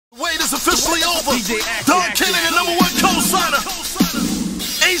is officially over. Don Cannon, the #1 co-signer.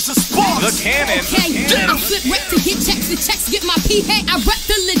 Ace of Sparks. The Cannon. Okay, I flip rep to get checks. The checks get my P. Hey, I rep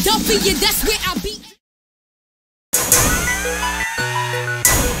Philadelphia. That's where I be.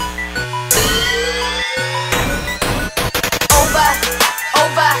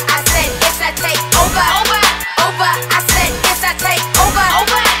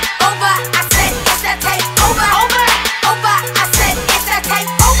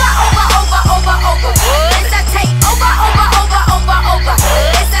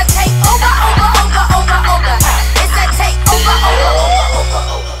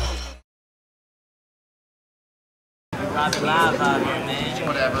 Live out here, man.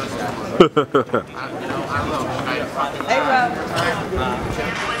 Whatever. Hey, Rob.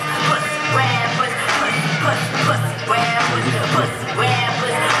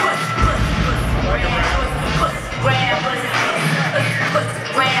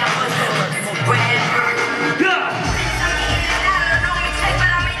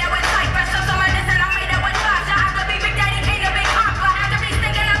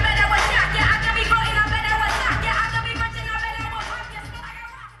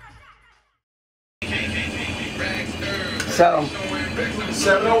 So,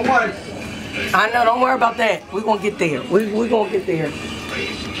 701. I know, don't worry about that. We're going to get there. We're going to get there.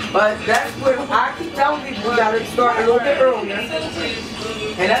 But that's where I keep telling people we got to start a little bit earlier.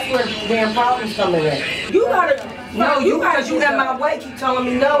 And that's where damn problems come in at. You got to, no, you guys, you at my way, keep telling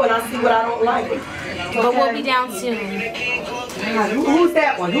me no, and I see what I don't like. Okay. But we'll be down soon. Who's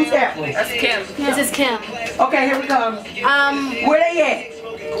that one? Who's that one? That's Kim. This is Kim. Okay, here we come. Where they at?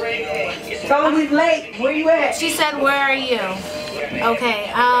 Tell me we late. Where you at? She said, where are you?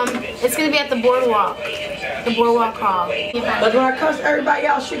 Okay, it's gonna be at the boardwalk. The boardwalk hall. But when I cuss everybody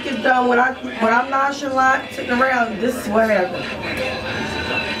out, shit gets done. When I'm nonchalant, sitting around, this is what happens.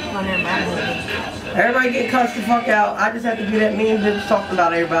 Everybody get cussed the fuck out. I just have to be that mean bitch talking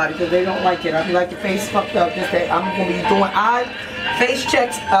about everybody because they don't like it. I be like, your face fucked up. Just that I'm gonna be doing face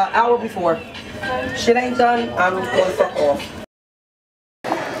checks hour before. Shit ain't done. I'm gonna fuck off.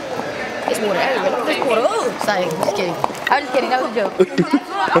 It's water everywhere. It's water. Oh, sorry. I'm just kidding. I'm just kidding. That was a joke.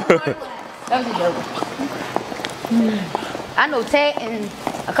 That was a joke. I know Ted and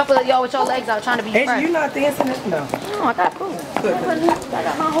a couple of y'all with your legs out trying to be friends. You not dancing this? No. No, I got cool. Good. I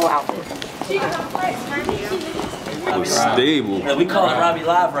got my whole outfit. Stable. Yeah, we call it Robbie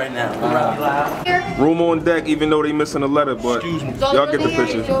Live right now. Robbie Live. Room on deck, even though they missing a letter, but y'all get the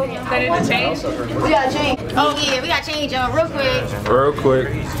picture. Ready to change? We gotta change. Oh yeah, we gotta change real quick. Real quick.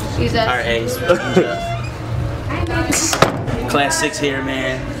 Alright, Ace. Class 6 here,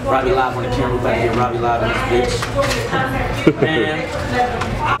 man. Robbie Live on the camera. We're about to get Robbie Live on this bitch. Man.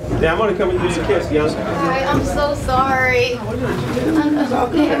 Yeah, I'm gonna come and give you a kiss, yo. I'm so sorry. It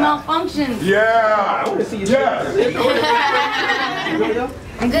malfunctioned. Yeah, I want to see you. Yeah.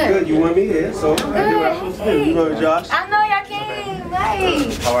 I'm good. Good. You want me here, so I do what I'm supposed to do. You know, Josh. I know y'all came.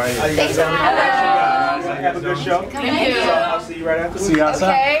 Hey. How are you? Thanks for having us. Have a good show. Thank you. I'll see you right after. See you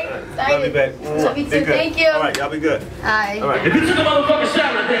outside. Okay. Love you back. Love you too. Thank you. All right, y'all be good. Alright. All right. If you took a motherfucking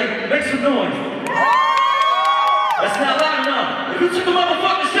shower today, make some noise. That's not loud enough. If you took a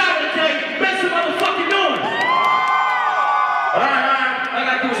motherfucking shower today, make some motherfucking noise. Alright. I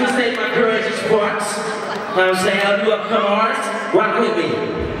gotta do some state my courage and sports. You know what I'm saying? I'll do upcoming artists. Rock with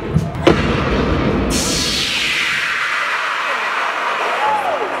me.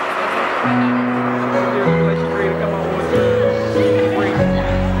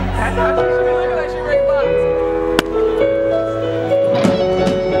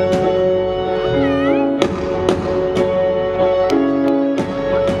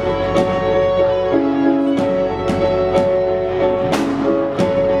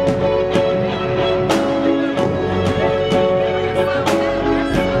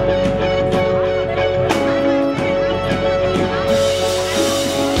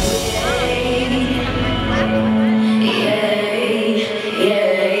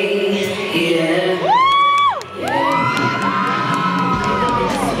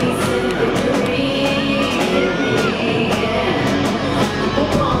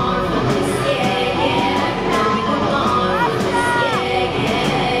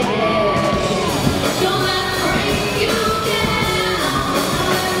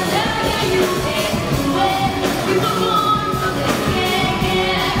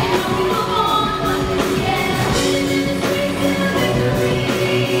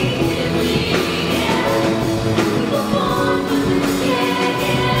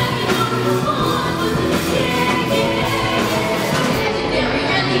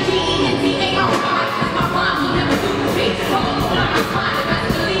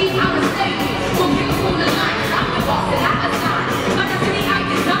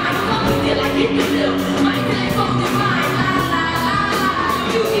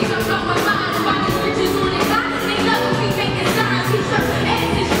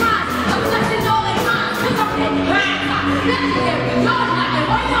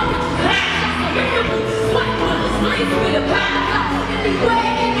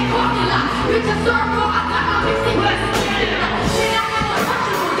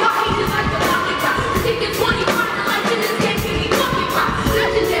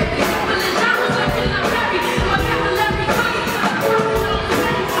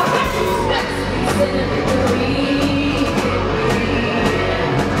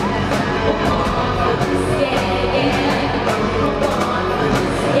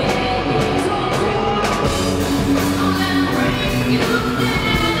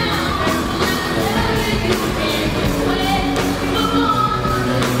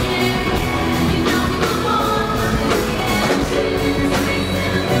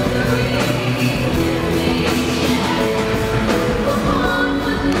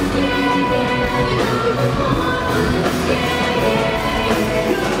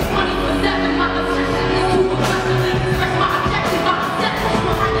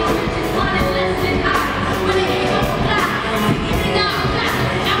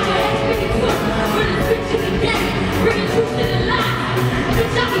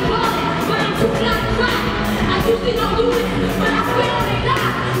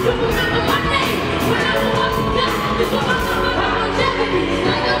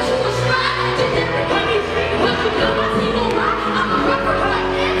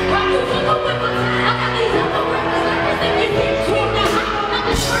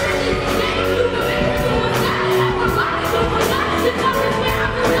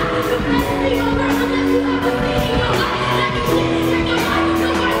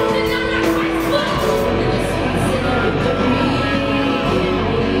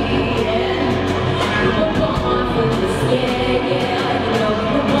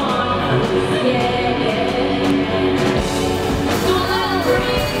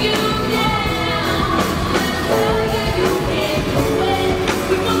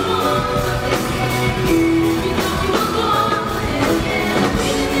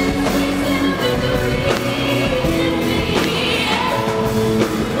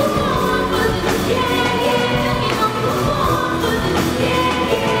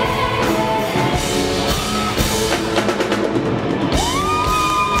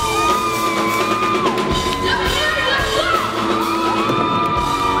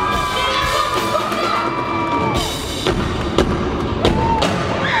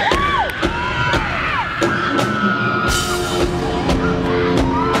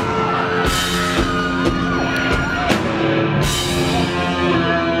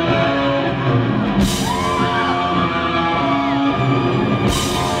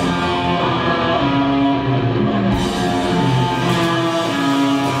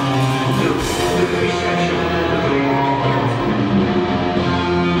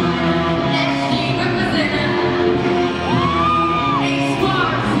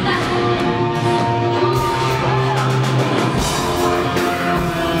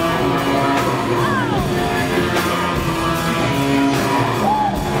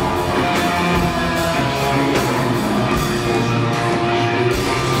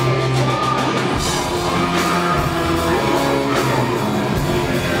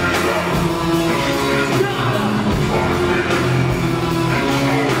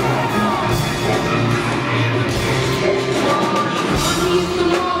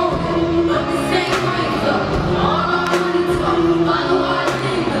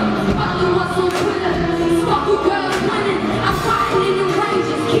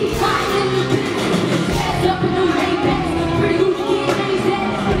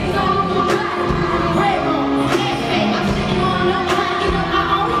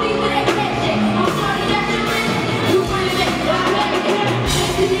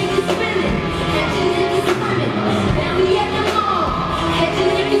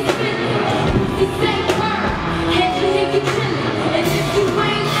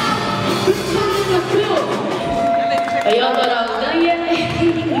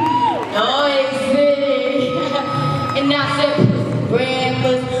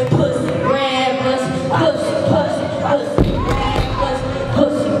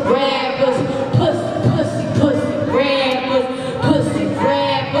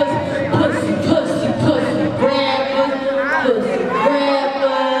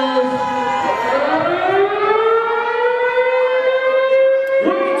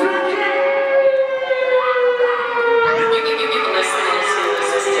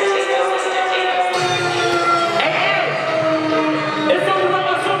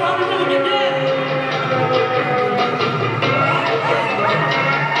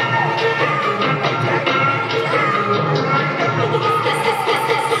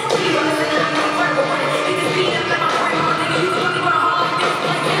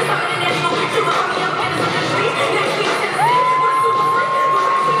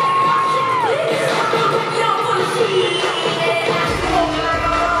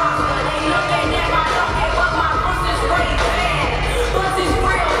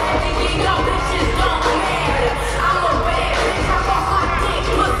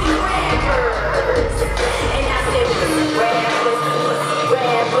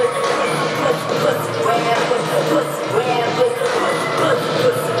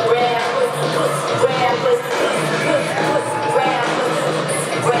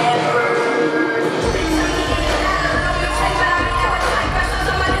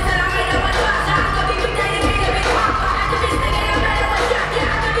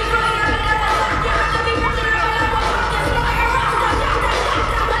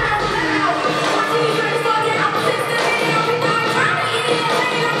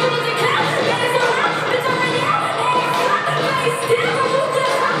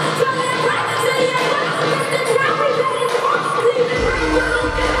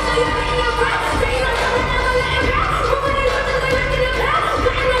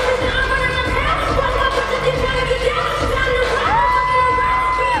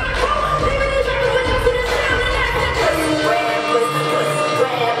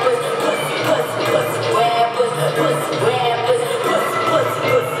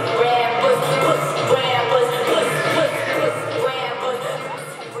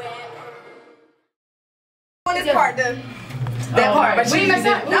 part. That part. But We you messed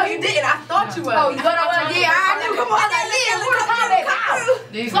up. didn't. No, you didn't. I thought you were. Oh, you thought I was? Yeah, I knew.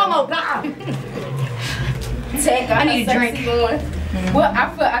 Come on, Tech, I need a drink. Well,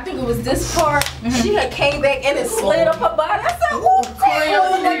 I think it was this part. She had came back and it slid up her body. I said, "Ooh,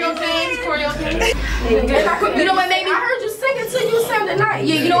 Choreo Kings. You know what made me? I heard you singing till you sang tonight.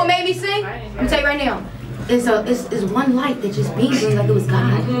 Yeah, you know what made me sing? I'm gonna tell you right now. It's one light that just beamed like it was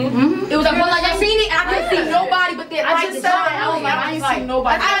God. It was like one light. I seen it and I couldn't see nobody but that light. I just said I didn't see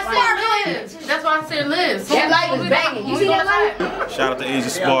nobody. That's why I said lives. That light was banging. You see that light? Shout out to Asia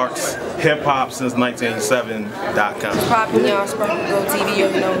Sparks, hip hop since 1987.com. Popping y'all, Sparkle Go TV,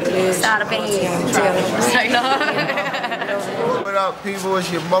 you know what it is. Out of band. What up, people? It's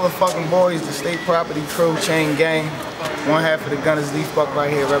your motherfucking boys, the State Property Crew Chain Gang. One half of the Gunners Leaf Buck right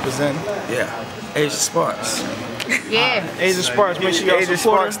here representing. Yeah, Asia Sparks. Yeah. Asia Sparks, make sure y'all Asia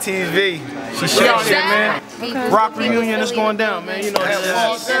support Sparks her. TV. She out here, man. Rock reunion is going down, man. You know Shut it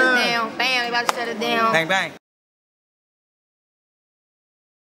down. Bam, they about to shut it down. Bang, bang.